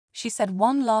She said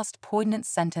one last poignant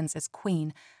sentence as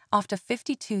queen after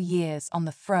 52 years on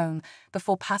the throne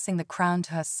before passing the crown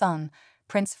to her son,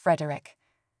 Prince Frederick.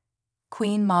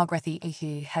 Queen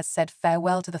Margrethe has said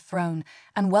farewell to the throne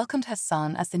and welcomed her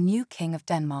son as the new king of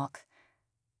Denmark.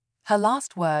 Her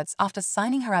last words after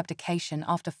signing her abdication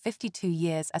after 52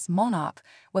 years as monarch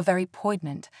were very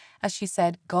poignant, as she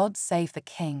said, "God save the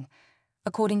king,"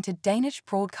 according to Danish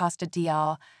broadcaster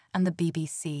DR and the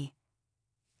BBC.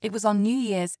 It was on New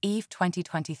Year's Eve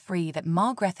 2023 that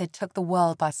Margrethe took the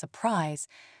world by surprise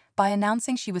by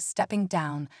announcing she was stepping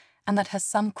down and that her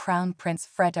son Crown Prince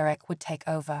Frederick would take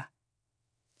over.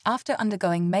 After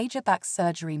undergoing major back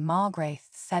surgery, Margrethe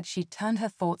said she turned her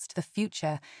thoughts to the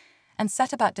future and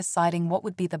set about deciding what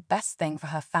would be the best thing for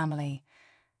her family.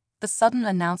 The sudden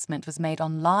announcement was made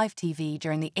on live TV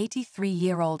during the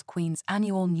 83-year-old Queen's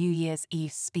annual New Year's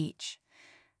Eve speech.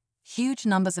 Huge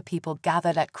numbers of people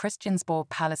gathered at Christiansborg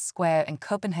Palace Square in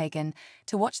Copenhagen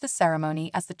to watch the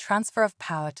ceremony as the transfer of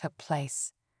power took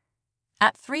place.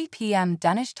 At 3 p.m.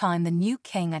 Danish time, the new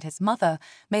king and his mother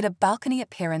made a balcony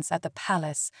appearance at the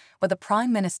palace, where the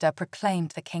Prime Minister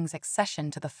proclaimed the king's accession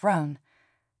to the throne.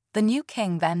 The new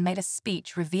king then made a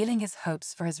speech revealing his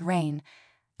hopes for his reign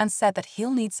and said that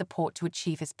he'll need support to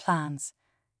achieve his plans.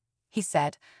 He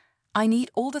said, "I need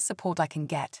all the support I can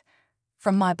get,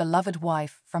 from my beloved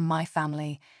wife, from my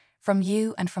family, from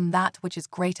you and from that which is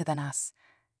greater than us.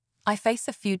 I face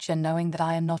the future knowing that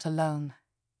I am not alone.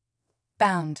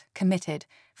 Bound, committed,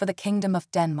 for the Kingdom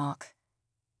of Denmark."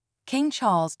 King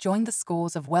Charles joined the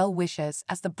scores of well-wishers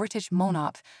as the British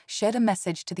monarch shared a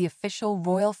message to the official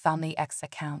royal family X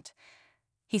account.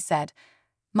 He said,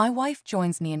 "My wife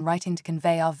joins me in writing to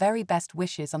convey our very best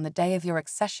wishes on the day of your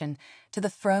accession to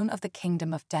the throne of the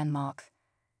Kingdom of Denmark.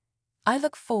 I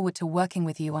look forward to working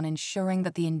with you on ensuring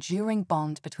that the enduring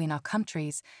bond between our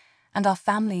countries and our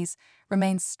families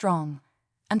remains strong,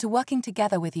 and to working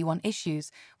together with you on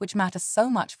issues which matter so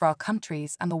much for our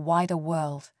countries and the wider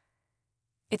world."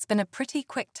 It's been a pretty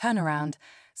quick turnaround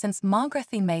since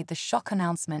Margrethe made the shock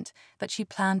announcement that she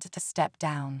planned to step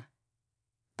down.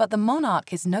 But the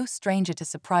monarch is no stranger to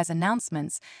surprise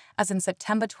announcements, as in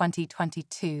September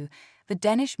 2022, the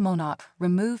Danish monarch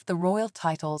removed the royal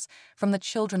titles from the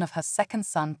children of her second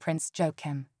son, Prince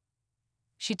Joachim.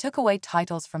 She took away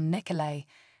titles from Nikolai,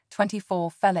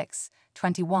 24, Felix,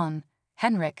 21,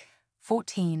 Henrik,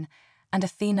 14, and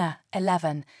Athena,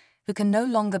 11, who can no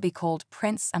longer be called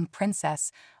Prince and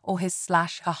Princess or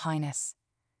His/Her Highness.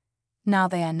 Now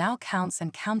they are now Counts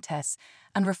and Countess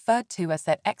and referred to as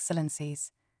their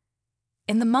Excellencies.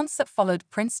 In the months that followed,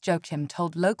 Prince Joachim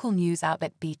told local news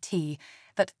outlet BT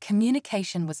that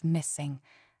communication was missing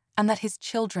and that his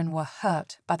children were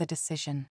hurt by the decision.